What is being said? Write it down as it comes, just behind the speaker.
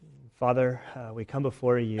Father, we come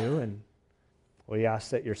before you and we ask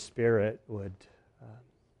that your Spirit would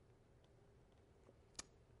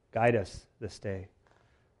guide us this day.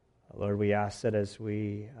 Lord, we ask that as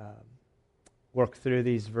we work through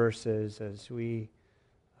these verses, as we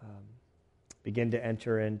begin to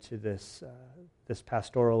enter into this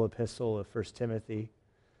pastoral epistle of 1 Timothy,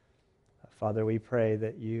 Father, we pray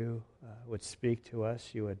that you would speak to us.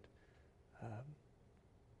 You would,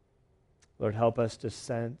 Lord, help us to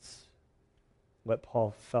sense what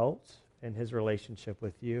Paul felt in his relationship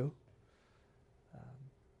with you.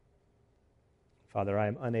 Father, I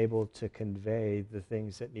am unable to convey the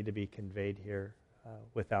things that need to be conveyed here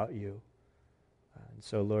without you. And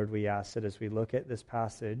so, Lord, we ask that as we look at this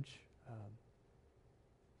passage,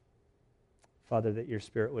 Father, that your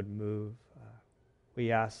Spirit would move.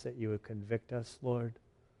 We ask that you would convict us, Lord,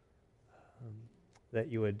 that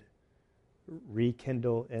you would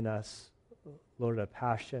rekindle in us, Lord, a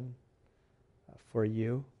passion for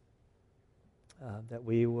you, that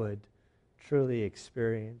we would truly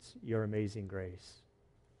experience your amazing grace,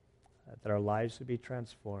 that our lives would be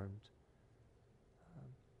transformed,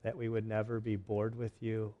 that we would never be bored with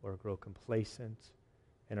you or grow complacent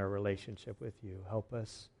in our relationship with you. Help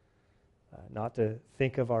us not to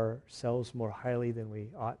think of ourselves more highly than we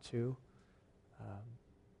ought to,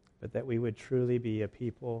 but that we would truly be a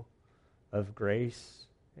people of grace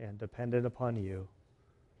and dependent upon you,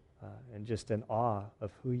 and just in awe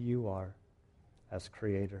of who you are as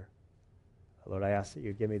Creator. Lord, I ask that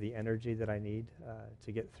you give me the energy that I need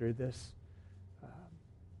to get through this.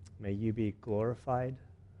 May you be glorified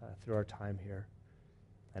through our time here.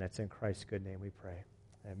 And it's in Christ's good name we pray.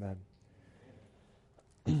 Amen.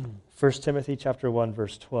 1 Timothy chapter 1,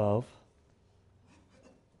 verse 12.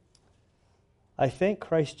 I thank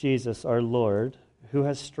Christ Jesus our Lord, who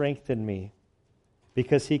has strengthened me,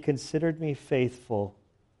 because he considered me faithful,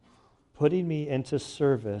 putting me into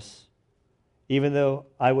service, even though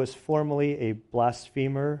I was formerly a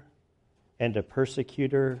blasphemer and a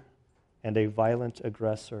persecutor and a violent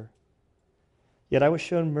aggressor. Yet I was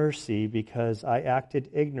shown mercy because I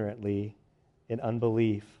acted ignorantly in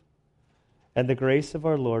unbelief. And the grace of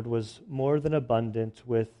our Lord was more than abundant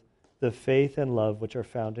with the faith and love which are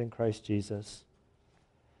found in Christ Jesus.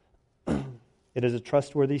 It is a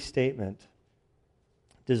trustworthy statement,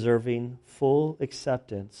 deserving full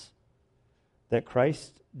acceptance, that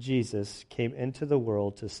Christ Jesus came into the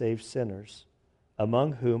world to save sinners,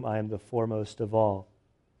 among whom I am the foremost of all.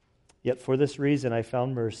 Yet for this reason I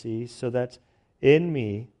found mercy, so that in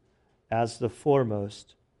me, as the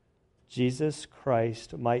foremost, Jesus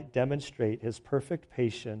Christ might demonstrate his perfect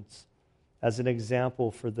patience as an example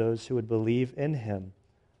for those who would believe in him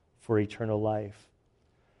for eternal life.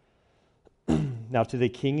 Now to the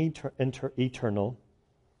King eternal,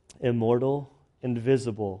 immortal,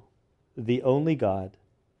 invisible, the only God,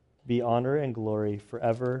 be honor and glory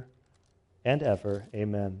forever and ever.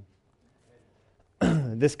 Amen.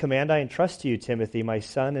 This command I entrust to you, Timothy, my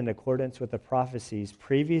son, in accordance with the prophecies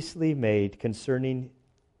previously made concerning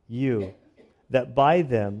you, that by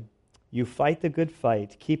them you fight the good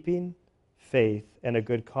fight, keeping faith and a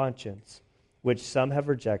good conscience, which some have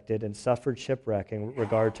rejected and suffered shipwreck in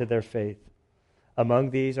regard to their faith.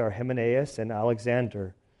 Among these are Hymenaeus and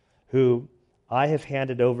Alexander, who I have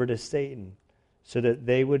handed over to Satan, so that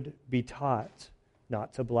they would be taught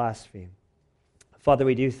not to blaspheme. Father,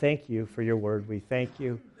 we do thank you for your word. We thank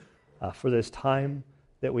you for this time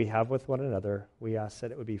that we have with one another. We ask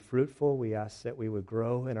that it would be fruitful. We ask that we would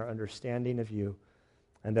grow in our understanding of you,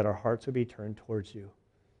 and that our hearts would be turned towards you.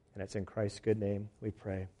 And it's in Christ's good name we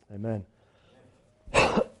pray. Amen.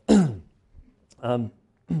 I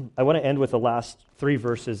want to end with the last three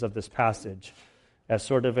verses of this passage as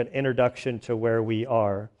sort of an introduction to where we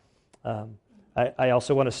are. I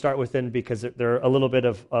also want to start with them because they're a little bit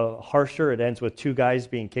of harsher. It ends with two guys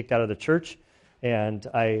being kicked out of the church. And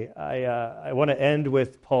I want to end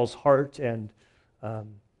with Paul's heart and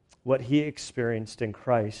what he experienced in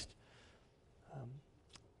Christ.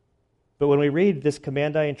 But when we read this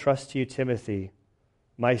command I entrust to you, Timothy,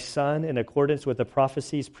 my son, in accordance with the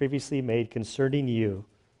prophecies previously made concerning you,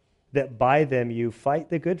 that by them you fight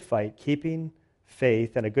the good fight, keeping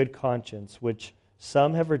faith and a good conscience, which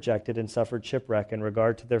some have rejected and suffered shipwreck in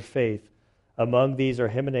regard to their faith. Among these are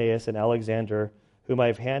Hymenaeus and Alexander, whom I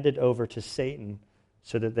have handed over to Satan,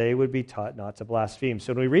 so that they would be taught not to blaspheme.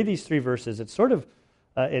 So when we read these three verses, it's sort of,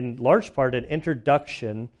 in large part, an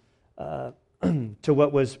introduction to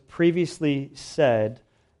what was previously said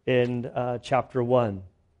in chapter 1.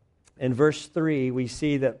 In verse 3, we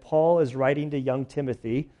see that Paul is writing to young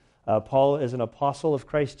Timothy. Paul is an apostle of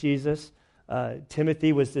Christ Jesus.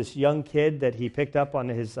 Timothy was this young kid that he picked up on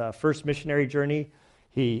his first missionary journey.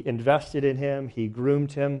 He invested in him. He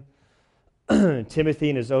groomed him. Timothy,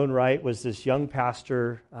 in his own right, was this young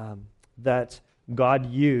pastor that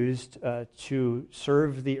God used to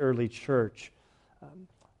serve the early church.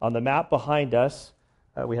 On the map behind us,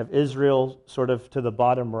 we have Israel sort of to the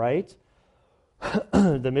bottom right.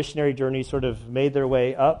 The missionary journey sort of made their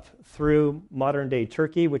way up through modern-day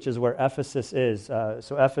Turkey, which is where Ephesus is.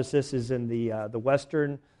 So Ephesus is in the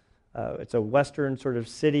western, it's a western sort of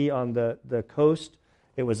city on the coast.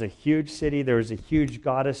 It was a huge city. There was a huge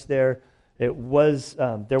goddess there. It was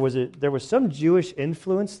there was some Jewish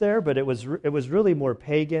influence there, but it was really more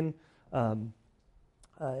pagan,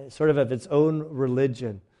 sort of its own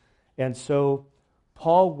religion. And so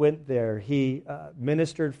Paul went there. He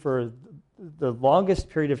ministered for the longest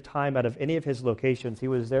period of time out of any of his locations. He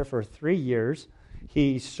was there for 3 years.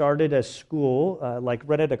 He started a school,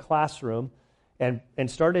 rented a classroom, and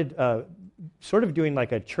started sort of doing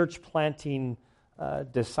like a church planting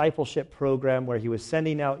discipleship program where he was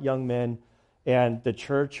sending out young men, and the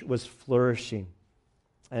church was flourishing.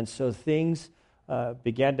 And so things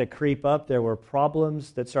began to creep up. There were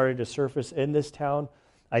problems that started to surface in this town.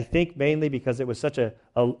 I think mainly because it was such a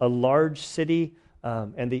large city,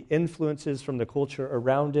 and the influences from the culture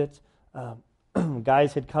around it.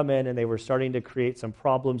 Guys had come in and they were starting to create some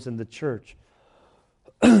problems in the church.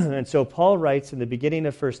 And so Paul writes in the beginning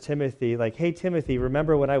of 1 Timothy, like, hey, Timothy,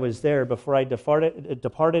 remember when I was there before I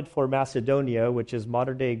departed for Macedonia, which is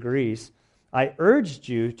modern-day Greece, I urged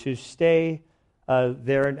you to stay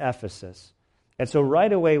there in Ephesus. And so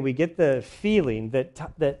right away we get the feeling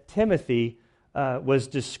that Timothy was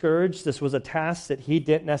discouraged. This was a task that he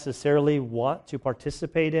didn't necessarily want to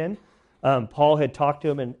participate in. Paul had talked to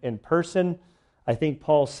him in person. I think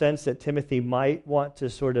Paul sensed that Timothy might want to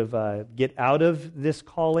sort of get out of this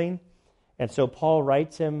calling. And so Paul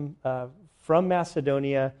writes him from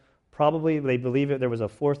Macedonia. Probably, they believe that there was a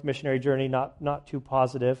fourth missionary journey, not too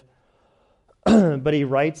positive. But he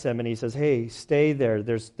writes him and he says, hey, stay there.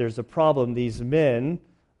 There's a problem. These men,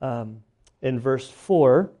 in verse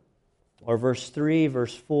 4, or verse 3,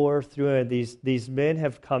 verse 4, through these men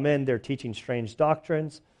have come in. They're teaching strange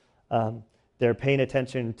doctrines. They're paying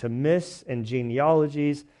attention to myths and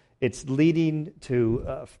genealogies. It's leading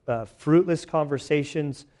to fruitless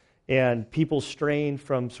conversations and people straying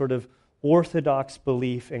from sort of orthodox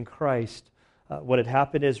belief in Christ. What had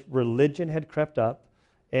happened is religion had crept up,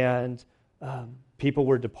 and people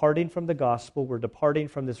were departing from the gospel, were departing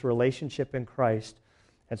from this relationship in Christ.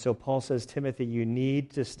 And so Paul says, Timothy, you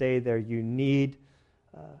need to stay there. You need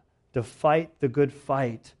to fight the good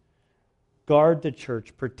fight. Guard the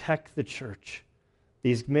church. Protect the church.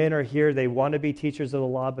 These men are here. They want to be teachers of the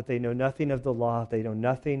law, but they know nothing of the law. They know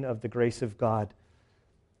nothing of the grace of God.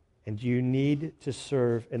 And you need to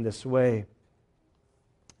serve in this way.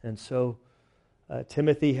 And so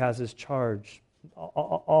Timothy has his charge.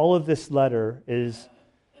 All of this letter is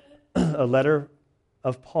a letter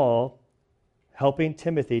of Paul helping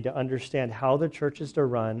Timothy to understand how the church is to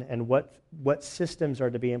run and what systems are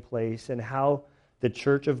to be in place and how the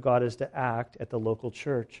church of God is to act at the local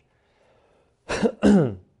church.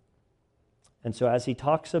 And so as he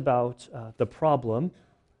talks about the problem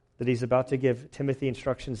that he's about to give Timothy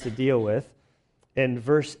instructions to deal with, in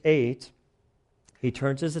verse 8, he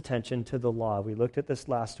turns his attention to the law. We looked at this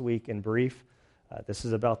last week in brief. This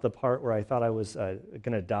is about the part where I thought I was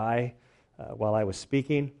going to die while I was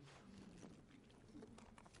speaking.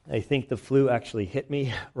 I think the flu actually hit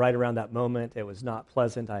me right around that moment. It was not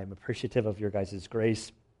pleasant. I am appreciative of your guys'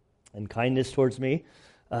 grace and kindness towards me.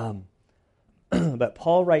 But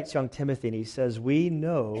Paul writes young Timothy, and he says, we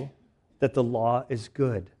know that the law is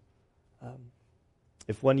good.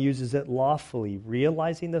 If one uses it lawfully,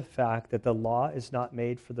 realizing the fact that the law is not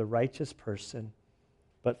made for the righteous person,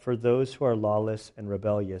 but for those who are lawless and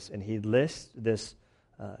rebellious. And he lists this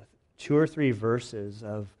 2 or 3 verses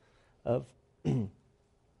of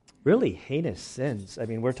really heinous sins. I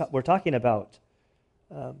mean, we're talking about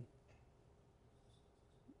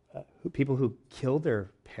people who kill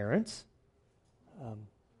their parents,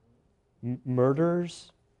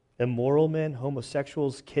 murderers, immoral men,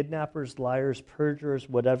 homosexuals, kidnappers, liars, perjurers,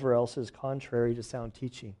 whatever else is contrary to sound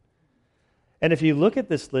teaching. And if you look at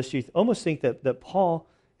this list, you almost think that Paul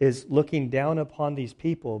is looking down upon these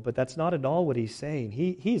people, but that's not at all what he's saying.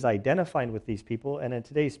 He's identifying with these people, and in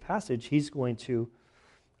today's passage, he's going to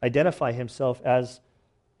identify himself as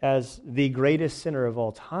the greatest sinner of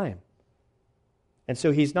all time. And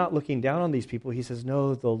so he's not looking down on these people. He says,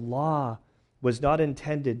 no, the law was not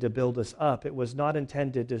intended to build us up. It was not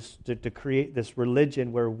intended to create this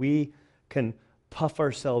religion where we can puff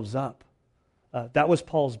ourselves up. That was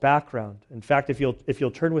Paul's background. In fact, if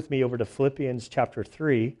you'll turn with me over to Philippians chapter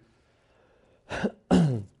 3,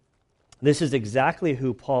 this is exactly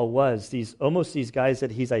who Paul was. These guys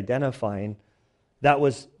that he's identifying, that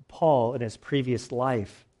was Paul in his previous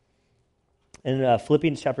life. In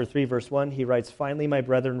Philippians chapter 3, verse 1, he writes, "Finally, my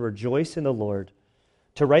brethren, rejoice in the Lord.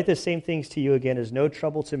 To write the same things to you again is no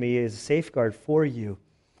trouble to me, is a safeguard for you.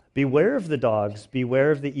 Beware of the dogs,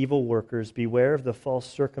 beware of the evil workers, beware of the false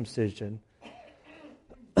circumcision.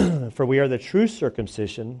 For we are the true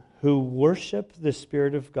circumcision, who worship the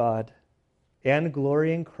Spirit of God and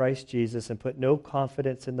glory in Christ Jesus and put no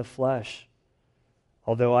confidence in the flesh.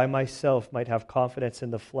 Although I myself might have confidence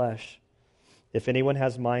in the flesh, if anyone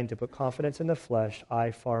has mind to put confidence in the flesh,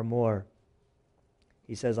 I far more."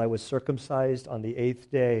 He says, "I was circumcised on the 8th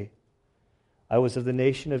day. I was of the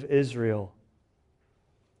nation of Israel,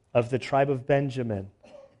 of the tribe of Benjamin,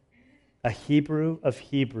 a Hebrew of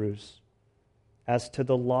Hebrews, as to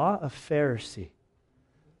the law of Pharisee."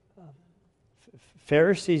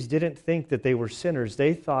 Pharisees didn't think that they were sinners.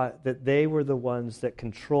 They thought that they were the ones that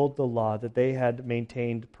controlled the law, that they had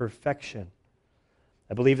maintained perfection.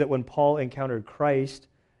 I believe that when Paul encountered Christ,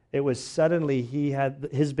 it was suddenly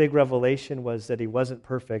his big revelation was that he wasn't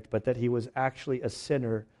perfect, but that he was actually a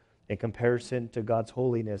sinner in comparison to God's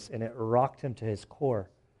holiness, and it rocked him to his core.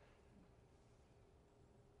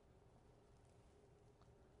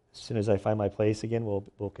 As soon as I find my place again,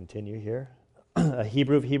 we'll continue here. A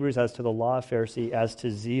Hebrew of Hebrews, as to the law of Pharisee, as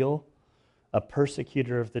to zeal, a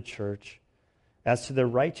persecutor of the church, as to the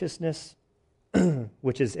righteousness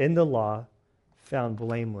which is in the law, found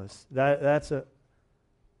blameless.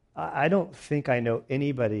 I don't think I know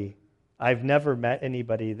anybody, I've never met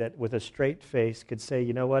anybody that with a straight face could say,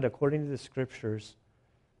 you know what, according to the Scriptures,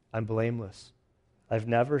 I'm blameless. I've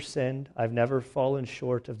never sinned. I've never fallen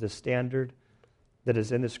short of the standard that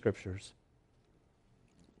is in the Scriptures.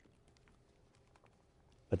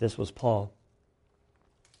 But this was Paul.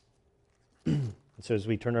 And so as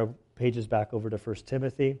we turn our pages back over to 1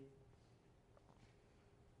 Timothy,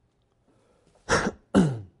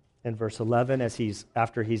 in verse 11,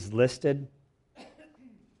 after he's listed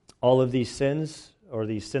all of these sins, or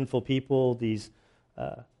these sinful people, these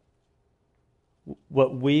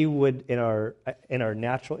what we would, in our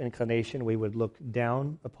natural inclination, we would look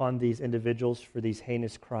down upon these individuals for these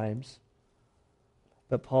heinous crimes.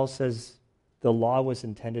 But Paul says, the law was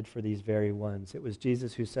intended for these very ones. It was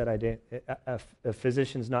Jesus who said, a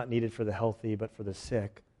physician's not needed for the healthy, but for the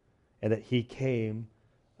sick, and that he came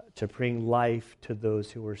to bring life to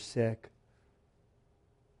those who were sick.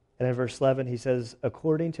 And in verse 11, he says,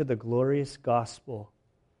 according to the glorious gospel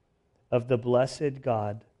of the blessed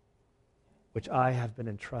God, which I have been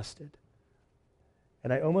entrusted.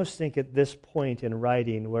 And I almost think at this point in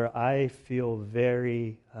writing where I feel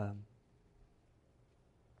very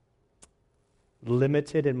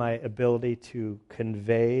limited in my ability to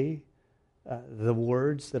convey the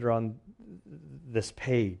words that are on this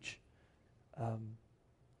page.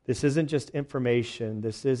 This isn't just information.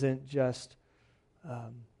 This isn't just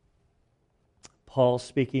Paul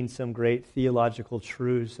speaking some great theological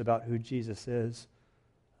truths about who Jesus is.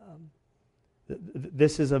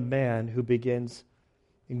 This is a man who begins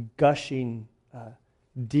gushing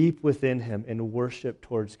deep within him in worship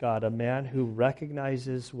towards God, a man who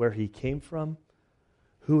recognizes where he came from,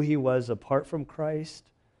 who he was apart from Christ,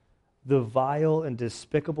 the vile and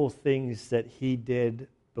despicable things that he did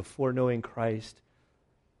before knowing Christ.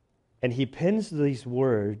 And he pens these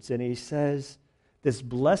words and he says, this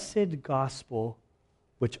blessed gospel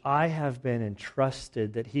which I have been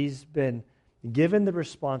entrusted, that he's been given the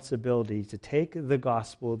responsibility to take the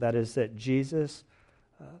gospel, that is that Jesus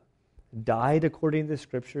died according to the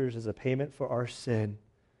Scriptures as a payment for our sin,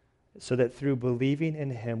 so that through believing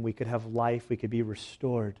in him we could have life, we could be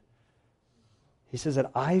restored. He says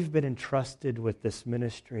that I've been entrusted with this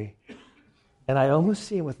ministry. And I almost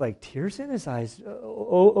see him with like tears in his eyes,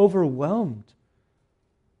 overwhelmed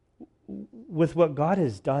with what God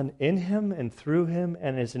has done in him and through him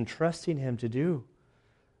and is entrusting him to do.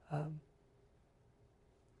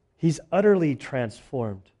 He's utterly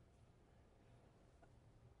transformed.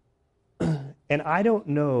 And I don't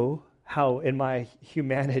know how in my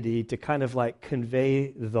humanity to kind of like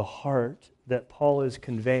convey the heart that Paul is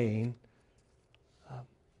conveying.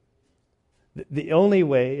 The only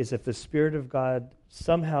way is if the Spirit of God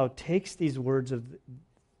somehow takes these words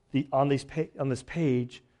on this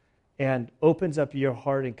page and opens up your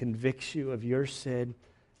heart and convicts you of your sin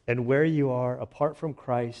and where you are apart from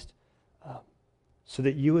Christ, so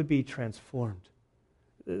that you would be transformed.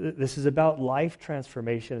 This is about life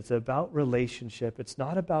transformation. It's about relationship. It's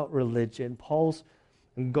not about religion. Paul's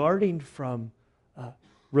guarding from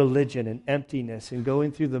religion and emptiness and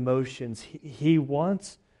going through the motions. He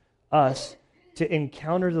wants us to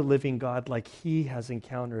encounter the living God like he has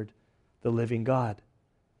encountered the living God.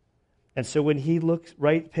 And so when he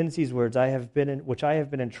pins these words, which I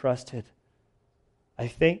have been entrusted, I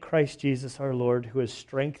thank Christ Jesus our Lord, who has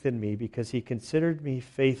strengthened me because he considered me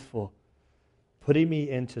faithful, putting me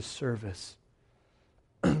into service.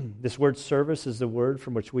 This word service is the word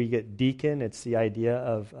from which we get deacon. It's the idea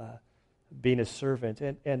of being a servant.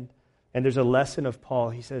 And there's a lesson of Paul.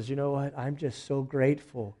 He says, you know what? I'm just so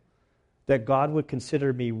grateful that God would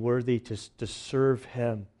consider me worthy to serve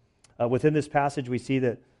him. Within this passage, we see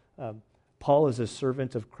that Paul is a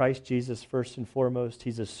servant of Christ Jesus first and foremost.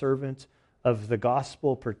 He's a servant of the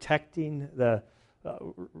gospel, protecting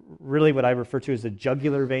really what I refer to as the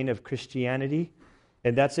jugular vein of Christianity.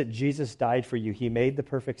 And that's that Jesus died for you. He made the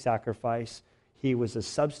perfect sacrifice. He was a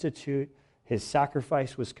substitute. His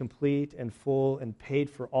sacrifice was complete and full and paid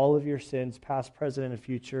for all of your sins, past, present, and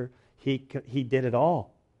future. He did it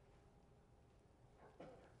all.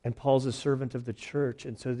 And Paul's a servant of the church.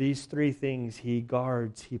 And so these three things he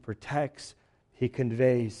guards, he protects, he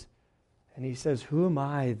conveys. And he says, who am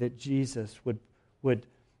I that Jesus would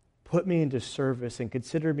put me into service and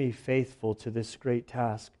consider me faithful to this great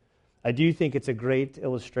task? I do think it's a great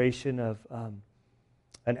illustration of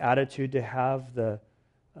an attitude to have the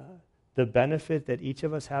benefit that each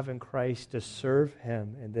of us have in Christ to serve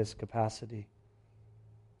him in this capacity.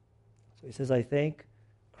 So he says, I thank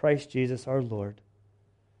Christ Jesus our Lord,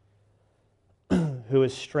 who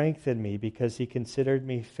has strengthened me because he considered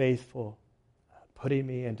me faithful, putting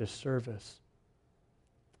me into service,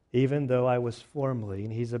 even though I was formerly.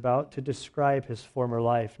 And he's about to describe his former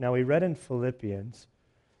life. Now, we read in Philippians,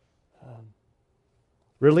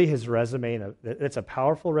 really his resume, it's a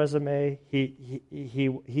powerful resume.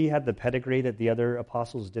 He had the pedigree that the other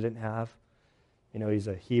apostles didn't have. You know, he's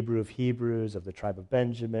a Hebrew of Hebrews, of the tribe of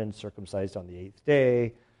Benjamin, circumcised on the 8th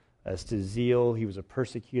day. As to zeal, he was a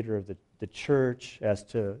persecutor of the church. As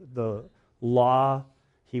to the law,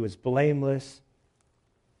 he was blameless.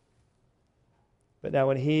 But now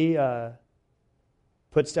when he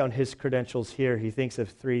puts down his credentials here, he thinks of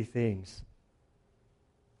three things.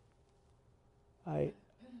 I've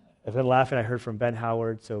been laughing. I heard from Ben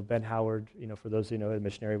Howard. So Ben Howard, you know, for those who know, a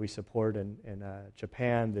missionary we support in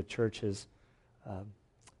Japan, the church has,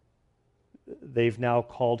 they've now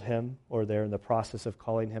called him, or they're in the process of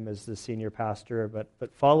calling him as the senior pastor.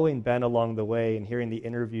 But following Ben along the way and hearing the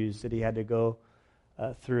interviews that he had to go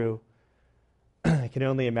through, I can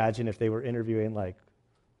only imagine if they were interviewing like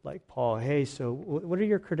Paul, hey, so what are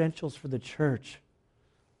your credentials for the church?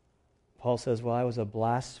 Paul says, well, I was a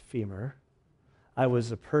blasphemer. I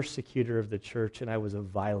was a persecutor of the church, and I was a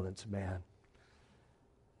violent man.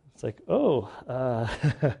 It's like, oh,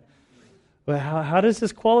 well, how does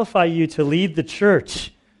this qualify you to lead the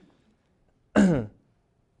church?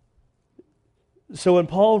 So when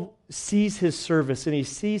Paul sees his service and he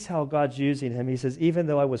sees how God's using him, he says, even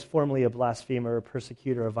though I was formerly a blasphemer, a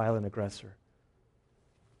persecutor, a violent aggressor.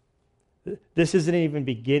 This isn't even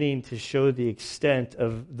beginning to show the extent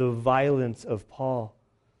of the violence of Paul.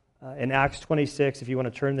 In Acts 26, if you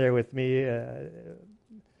want to turn there with me,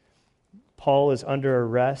 Paul is under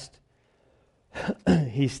arrest.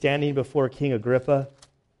 He's standing before King Agrippa.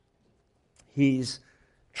 He's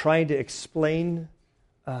trying to explain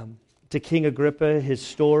to King Agrippa his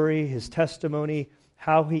story, his testimony,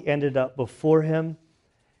 how he ended up before him.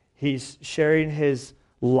 He's sharing his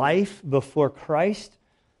life before Christ,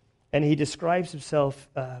 and he describes himself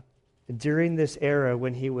during this era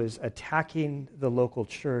when he was attacking the local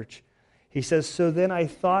church. He says, so then I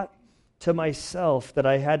thought to myself that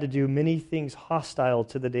I had to do many things hostile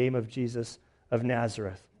to the name of Jesus of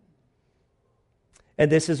Nazareth.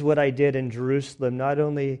 And this is what I did in Jerusalem. Not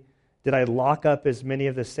only did I lock up as many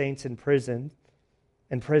of the saints in prisons,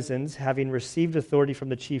 having received authority from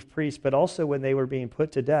the chief priests, but also when they were being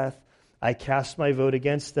put to death, I cast my vote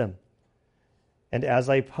against them. And as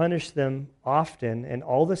I punished them often in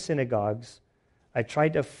all the synagogues, I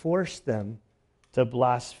tried to force them to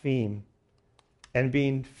blaspheme. And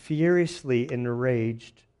being furiously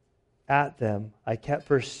enraged at them, I kept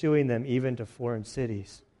pursuing them even to foreign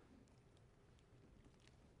cities.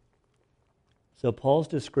 So Paul's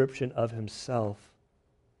description of himself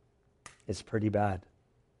is pretty bad.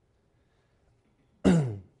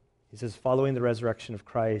 He says, following the resurrection of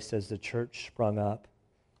Christ, as the church sprung up,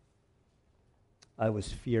 I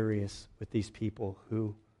was furious with these people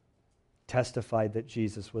who testified that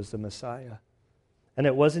Jesus was the Messiah. And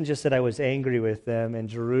it wasn't just that I was angry with them. In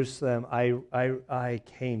Jerusalem, I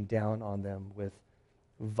came down on them with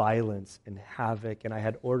violence and havoc, and I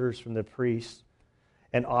had orders from the priests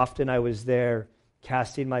And often I was there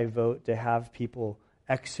casting my vote to have people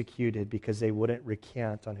executed because they wouldn't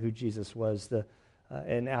recant on who Jesus was.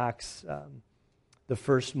 In Acts, the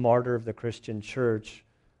first martyr of the Christian church,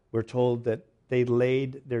 we're told that they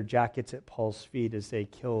laid their jackets at Paul's feet as they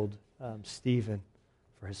killed Stephen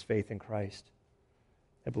for his faith in Christ.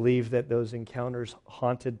 I believe that those encounters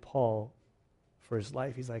haunted Paul for his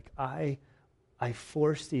life. He's like, I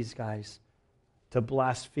forced these guys to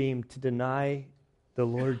blaspheme, to deny the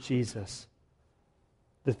Lord Jesus.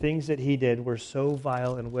 The things that he did were so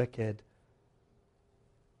vile and wicked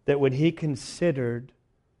that when he considered,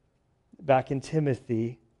 back in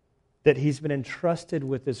Timothy, that he's been entrusted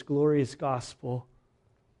with this glorious gospel,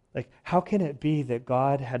 like, how can it be that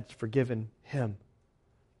God had forgiven him?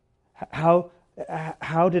 How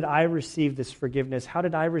did I receive this forgiveness? How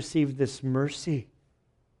did I receive this mercy?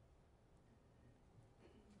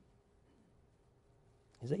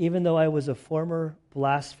 Even though I was a former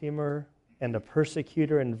blasphemer and a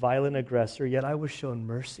persecutor and violent aggressor, yet I was shown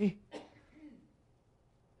mercy.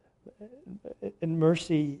 And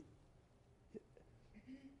mercy,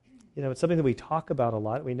 it's something that we talk about a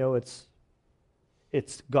lot. We know it's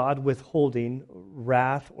God withholding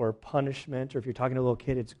wrath or punishment, or if you're talking to a little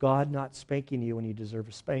kid, it's God not spanking you when you deserve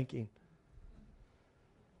a spanking.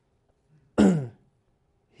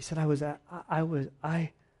 He said, I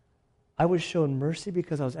was shown mercy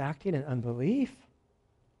because I was acting in unbelief.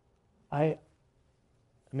 I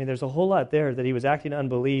mean, there's a whole lot there that he was acting in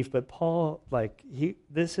unbelief, but Paul,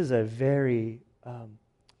 this is a very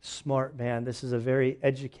smart man. This is a very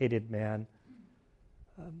educated man.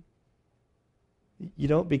 You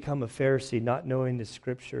don't become a Pharisee not knowing the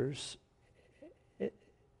Scriptures.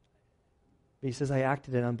 He says, I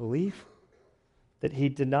acted in unbelief, that he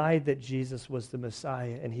denied that Jesus was the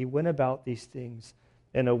Messiah, and he went about these things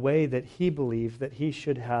in a way that he believed that he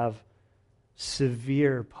should have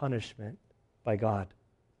severe punishment by God.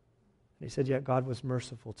 And he said, yet God was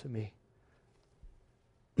merciful to me.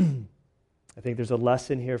 I think there's a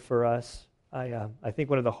lesson here for us. I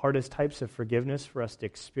think one of the hardest types of forgiveness for us to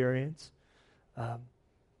experience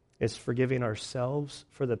is forgiving ourselves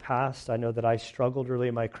for the past. I know that I struggled early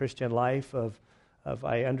in my Christian life of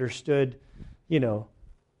I understood,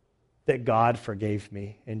 that God forgave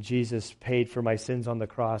me and Jesus paid for my sins on the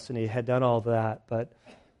cross and he had done all that. But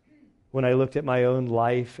when I looked at my own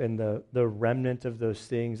life and the remnant of those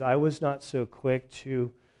things, I was not so quick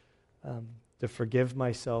to forgive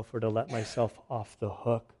myself or to let myself off the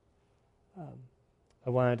hook. I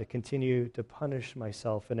wanted to continue to punish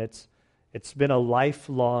myself, and it's been a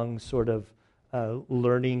lifelong sort of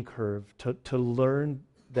learning curve to learn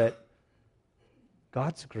that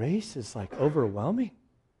God's grace is overwhelming.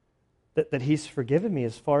 That he's forgiven me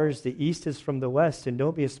as far as the east is from the west. And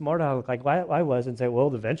don't be a smart aleck like I was and say,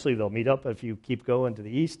 well, eventually they'll meet up if you keep going to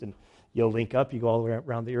the east and you'll link up, you go all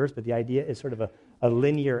around the earth. But the idea is sort of a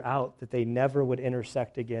linear out, that they never would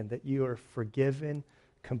intersect again, that you are forgiven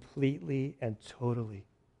completely and totally.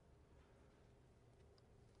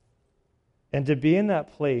 And to be in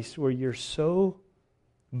that place where you're so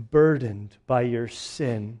burdened by your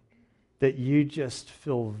sin that you just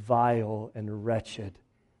feel vile and wretched.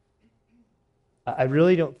 I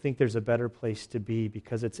really don't think there's a better place to be,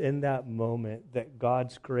 because it's in that moment that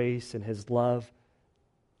God's grace and his love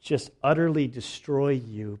just utterly destroy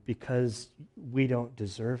you because we don't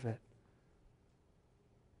deserve it.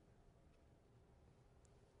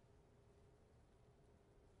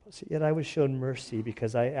 Yet I was shown mercy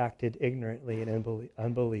because I acted ignorantly in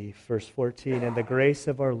unbelief. Verse 14, and the grace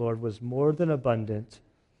of our Lord was more than abundant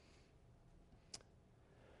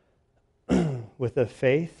with the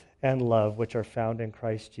faith and love which are found in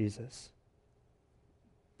Christ Jesus.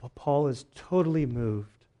 But Paul is totally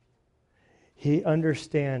moved. He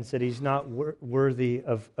understands that he's not worthy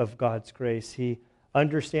of God's grace. He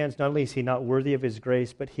understands not only is he not worthy of his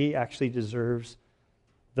grace, but he actually deserves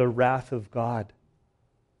the wrath of God.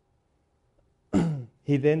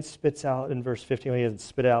 He then spits out in verse 15, well, he doesn't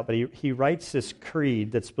spit out, but he writes this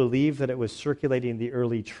creed that's believed that it was circulating in the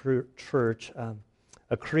early church,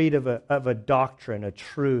 a creed of a doctrine, a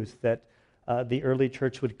truth that the early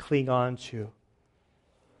church would cling on to.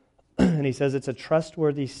 And he says it's a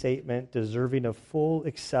trustworthy statement deserving of full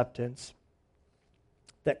acceptance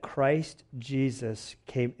that Christ Jesus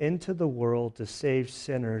came into the world to save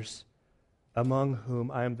sinners, among whom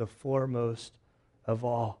I am the foremost of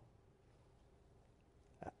all.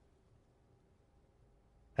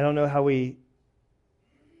 I don't know how we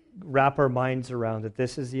wrap our minds around it.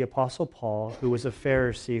 This is the Apostle Paul, who was a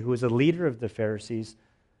Pharisee, who was a leader of the Pharisees,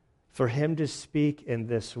 for him to speak in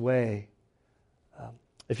this way.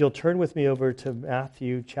 If you'll turn with me over to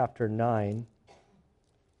Matthew chapter 9.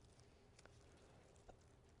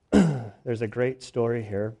 there's a great story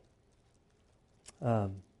here.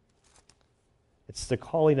 It's the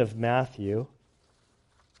calling of Matthew.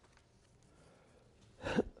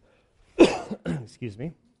 Excuse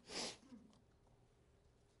me.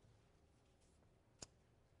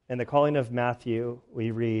 In the calling of Matthew,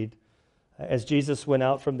 we read, as Jesus went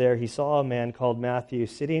out from there, he saw a man called Matthew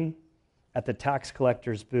sitting at the tax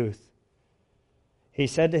collector's booth. He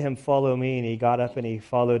said to him, "Follow me," and he got up and he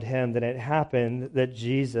followed him. Then it happened that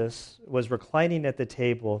Jesus was reclining at the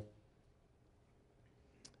table.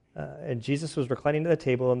 And Jesus was reclining at the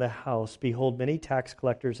table in the house. Behold, many tax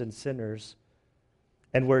collectors and sinners,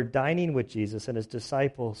 and were dining with Jesus and his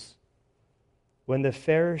disciples. When the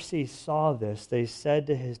Pharisees saw this, they said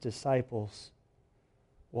to his disciples,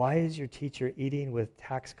 "Why is your teacher eating with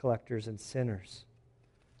tax collectors and sinners?"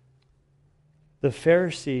 The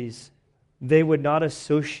Pharisees, they would not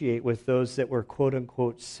associate with those that were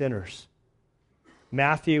quote-unquote sinners.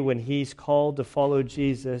 Matthew, when he's called to follow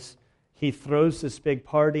Jesus, he throws this big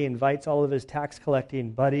party, invites all of his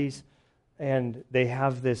tax-collecting buddies, and they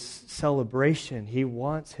have this celebration. He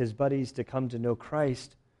wants his buddies to come to know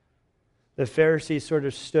Christ. The Pharisees sort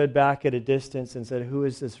of stood back at a distance and said, "Who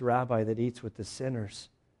is this rabbi that eats with the sinners?"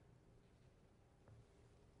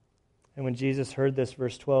 And when Jesus heard this,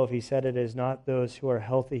 verse 12, he said, "It is not those who are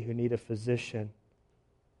healthy who need a physician,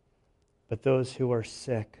 but those who are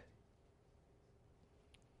sick.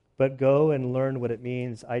 But go and learn what it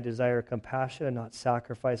means. I desire compassion and not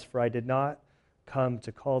sacrifice, for I did not come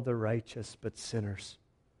to call the righteous, but sinners."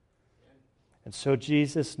 And so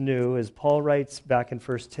Jesus knew, as Paul writes back in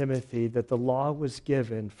 1 Timothy, that the law was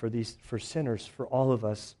given for sinners, for all of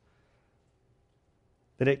us.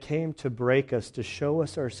 That it came to break us, to show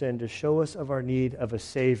us our sin, to show us of our need of a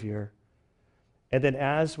Savior. And then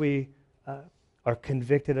as we are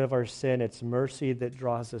convicted of our sin, it's mercy that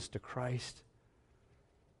draws us to Christ.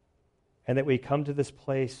 And that we come to this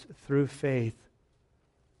place through faith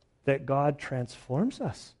that God transforms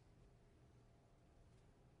us.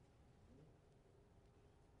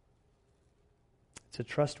 It's a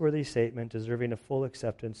trustworthy statement deserving of full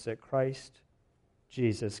acceptance that Christ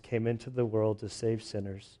Jesus came into the world to save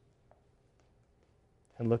sinners.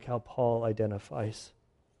 And look how Paul identifies.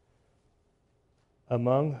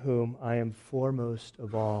 Among whom I am foremost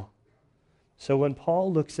of all. So when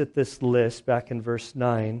Paul looks at this list back in verse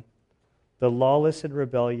 9, the lawless and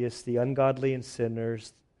rebellious, the ungodly and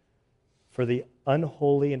sinners, for the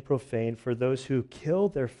unholy and profane, for those who kill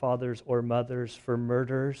their fathers or mothers, for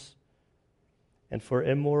murderers, and for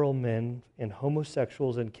immoral men, and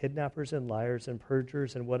homosexuals, and kidnappers, and liars, and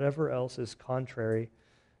perjurers, and whatever else is contrary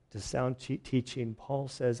to sound teaching, Paul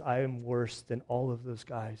says, I am worse than all of those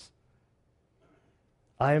guys.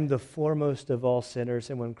 I am the foremost of all sinners,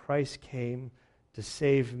 and when Christ came to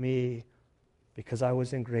save me, because I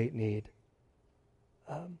was in great need,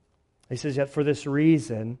 he says, yet for this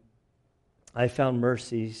reason I found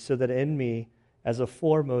mercy, so that in me, as a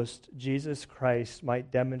foremost, Jesus Christ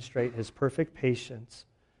might demonstrate his perfect patience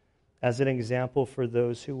as an example for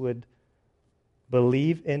those who would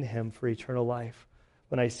believe in him for eternal life.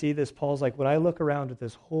 When I see this, Paul's like, when I look around at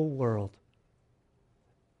this whole world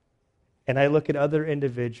and I look at other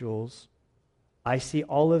individuals, I see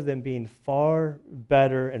all of them being far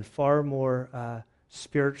better and far more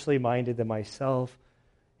spiritually minded than myself.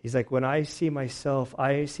 He's like, when I see myself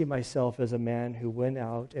as a man who went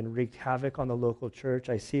out and wreaked havoc on the local church.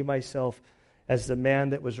 I see myself as the man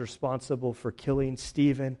that was responsible for killing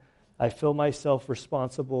Stephen. I feel myself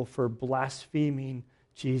responsible for blaspheming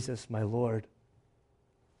Jesus, my Lord.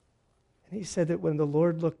 And he said that when the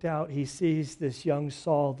Lord looked out, he sees this young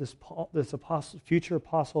Saul, this apostle, future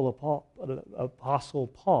apostle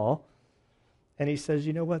Paul, and he says,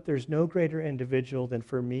 you know what? There's no greater individual than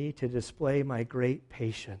for me to display my great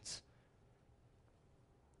patience.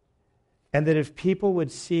 And that if people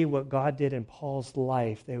would see what God did in Paul's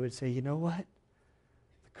life, they would say, you know what?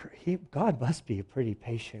 God must be a pretty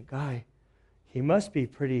patient guy. He must be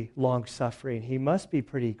pretty long-suffering. He must be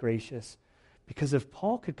pretty gracious. Because if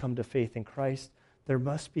Paul could come to faith in Christ, there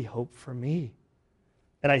must be hope for me.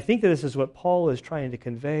 And I think that this is what Paul is trying to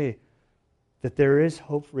convey, that there is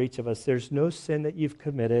hope for each of us. There's no sin that you've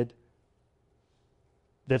committed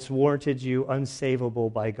that's warranted you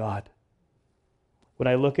unsavable by God. When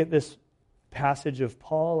I look at this passage of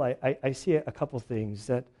Paul, I see a couple things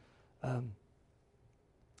that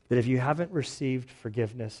if you haven't received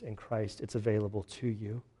forgiveness in Christ, it's available to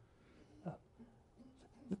you.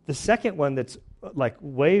 The second one that's like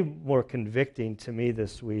way more convicting to me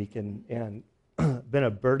this week and been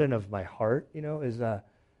a burden of my heart, is that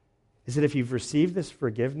if you've received this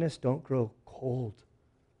forgiveness, don't grow cold.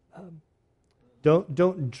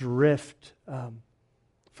 Don't drift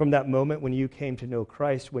from that moment when you came to know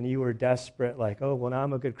Christ, when you were desperate, like, oh, well, now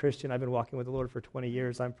I'm a good Christian. I've been walking with the Lord for 20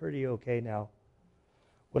 years. I'm pretty okay now.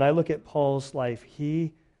 When I look at Paul's life,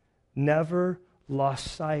 he never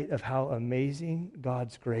lost sight of how amazing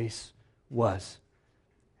God's grace was.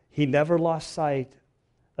 He never lost sight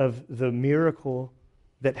of the miracle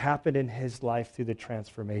that happened in his life through the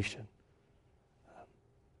transformation.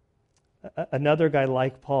 Another guy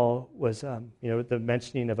like Paul was, the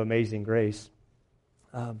mentioning of amazing grace,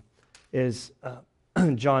 is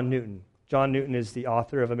John Newton. John Newton is the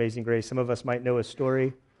author of Amazing Grace. Some of us might know his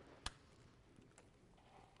story.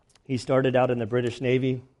 He started out in the British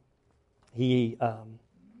Navy. He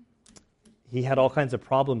had all kinds of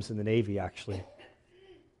problems in the Navy, actually.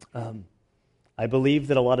 I believe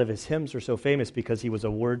that a lot of his hymns are so famous because he was a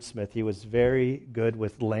wordsmith. He was very good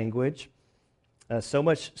with language, so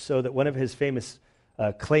much so that one of his famous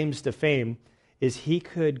claims to fame is he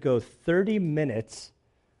could go 30 minutes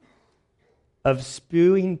of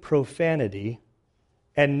spewing profanity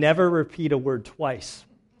and never repeat a word twice.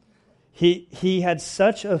 He had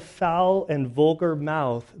such a foul and vulgar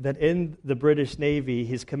mouth that in the British Navy,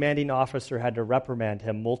 his commanding officer had to reprimand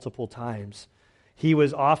him multiple times. He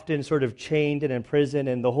was often sort of chained and imprisoned,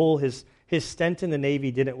 and his stint in the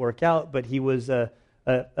Navy didn't work out, but he was a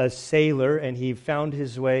sailor, and he found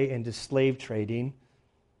his way into slave trading.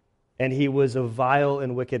 And he was a vile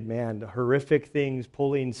and wicked man, horrific things,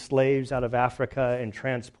 pulling slaves out of Africa and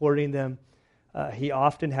transporting them. He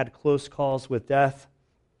often had close calls with death.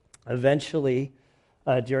 Eventually,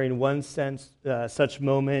 during one such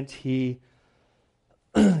moment, he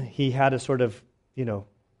had a sort of,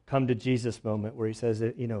 come to Jesus moment where he says,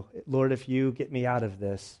 Lord, if you get me out of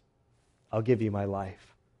this, I'll give you my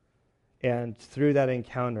life. And through that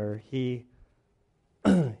encounter, he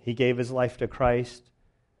gave his life to Christ.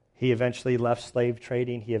 He eventually left slave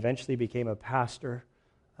trading. He eventually became a pastor.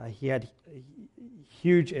 He had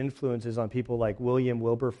huge influences on people like William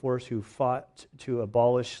Wilberforce, who fought to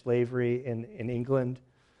abolish slavery in England.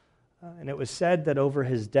 And it was said that over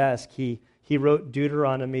his desk, he wrote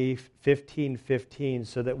Deuteronomy 15:15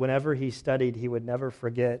 so that whenever he studied, he would never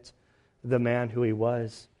forget the man who he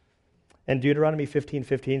was. And Deuteronomy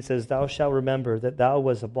 15:15 says, "Thou shalt remember that thou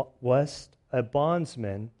wast a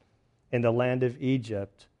bondsman in the land of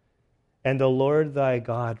Egypt, and the Lord thy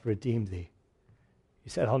God redeemed thee." He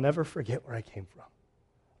said, I'll never forget where I came from.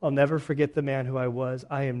 I'll never forget the man who I was.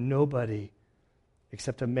 I am nobody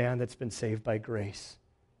except a man that's been saved by grace.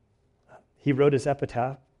 He wrote his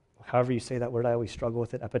epitaph. However you say that word, I always struggle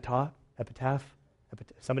with it. Epitaph.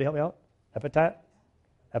 Somebody help me out.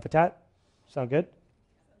 Epitaph. Sound good?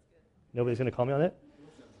 Nobody's going to call me on it?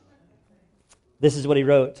 This is what he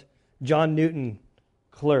wrote. John Newton,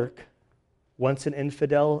 clerk, once an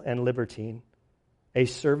infidel and libertine, a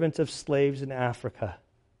servant of slaves in Africa,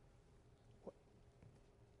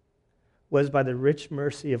 was by the rich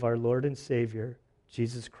mercy of our Lord and Savior,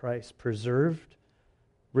 Jesus Christ, preserved,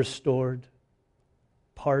 restored,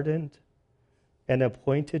 pardoned, and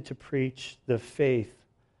appointed to preach the faith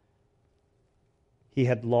he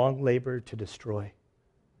had long labored to destroy.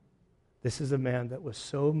 This is a man that was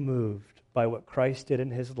so moved by what Christ did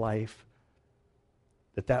in his life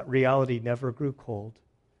that reality never grew cold.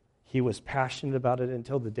 He was passionate about it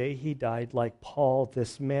until the day he died, like Paul,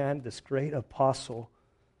 this man, this great apostle.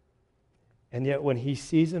 And yet when he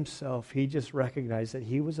sees himself, he just recognized that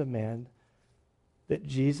he was a man that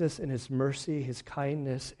Jesus in his mercy, his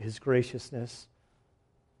kindness, his graciousness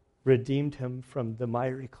redeemed him from the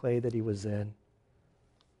miry clay that he was in.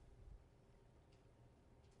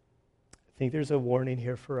 I think there's a warning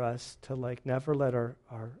here for us to never let our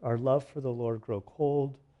love for the Lord grow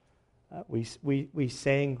cold. We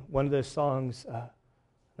sang one of those songs, I don't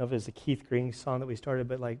know if it was a Keith Green song that we started,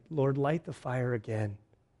 but Lord, light the fire again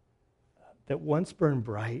that once burned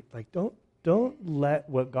bright. Don't let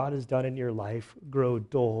what God has done in your life grow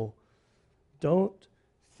dull. Don't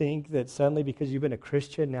think that suddenly because you've been a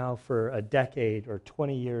Christian now for a decade or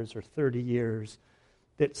 20 years or 30 years,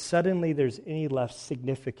 that suddenly there's any less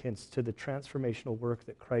significance to the transformational work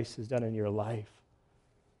that Christ has done in your life.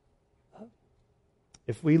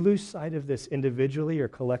 If we lose sight of this individually or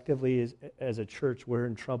collectively as a church, we're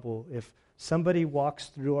in trouble. If somebody walks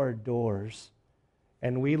through our doors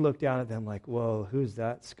and we look down at them like, whoa, who's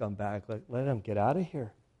that scumbag? Let him get out of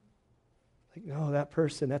here. No, that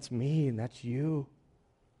person, that's me and that's you.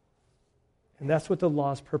 And that's what the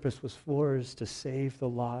law's purpose was for, is to save the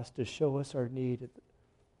lost, to show us our need.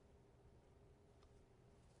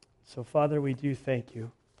 So, Father, we do thank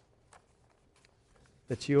you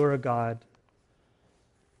that you are a God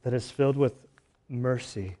that is filled with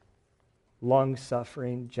mercy,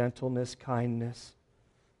 long-suffering, gentleness, kindness.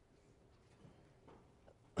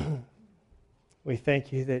 We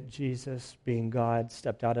thank you that Jesus, being God,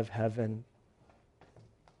 stepped out of heaven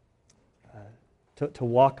to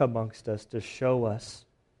walk amongst us, to show us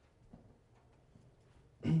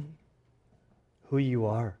who you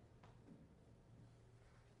are.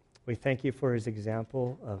 We thank you for his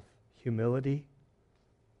example of humility,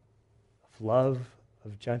 of love,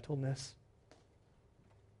 of gentleness.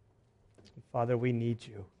 Father, we need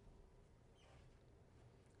you.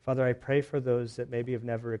 Father, I pray for those that maybe have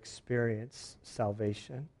never experienced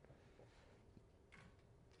salvation.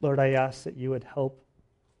 Lord, I ask that you would help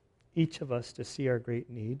each of us to see our great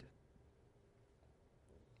need.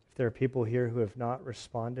 If there are people here who have not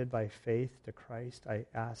responded by faith to Christ, I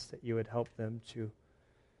ask that you would help them to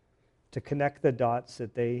connect the dots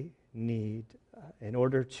that they need in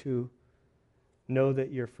order to know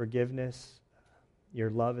that your forgiveness, your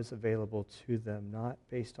love is available to them, not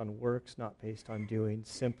based on works, not based on doing,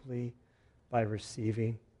 simply by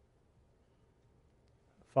receiving.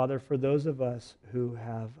 Father, for those of us who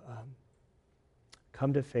have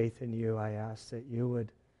come to faith in you, I ask that you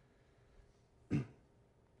would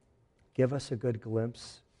give us a good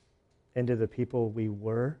glimpse into the people we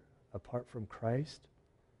were apart from Christ.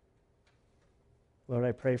 Lord,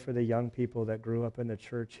 I pray for the young people that grew up in the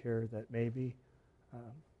church here that maybe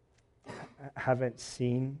haven't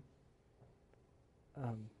seen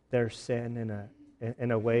their sin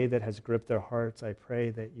in a way that has gripped their hearts. I pray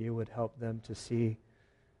that you would help them to see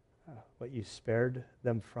what you spared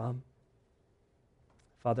them from.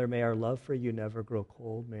 Father, may our love for you never grow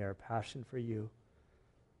cold. May our passion for you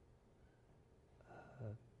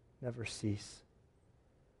never cease.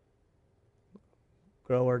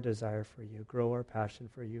 Grow our desire for you. Grow our passion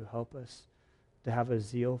for you. Help us to have a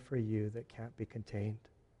zeal for you that can't be contained.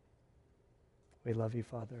 We love you,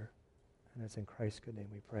 Father, and it's in Christ's good name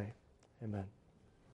we pray. Amen.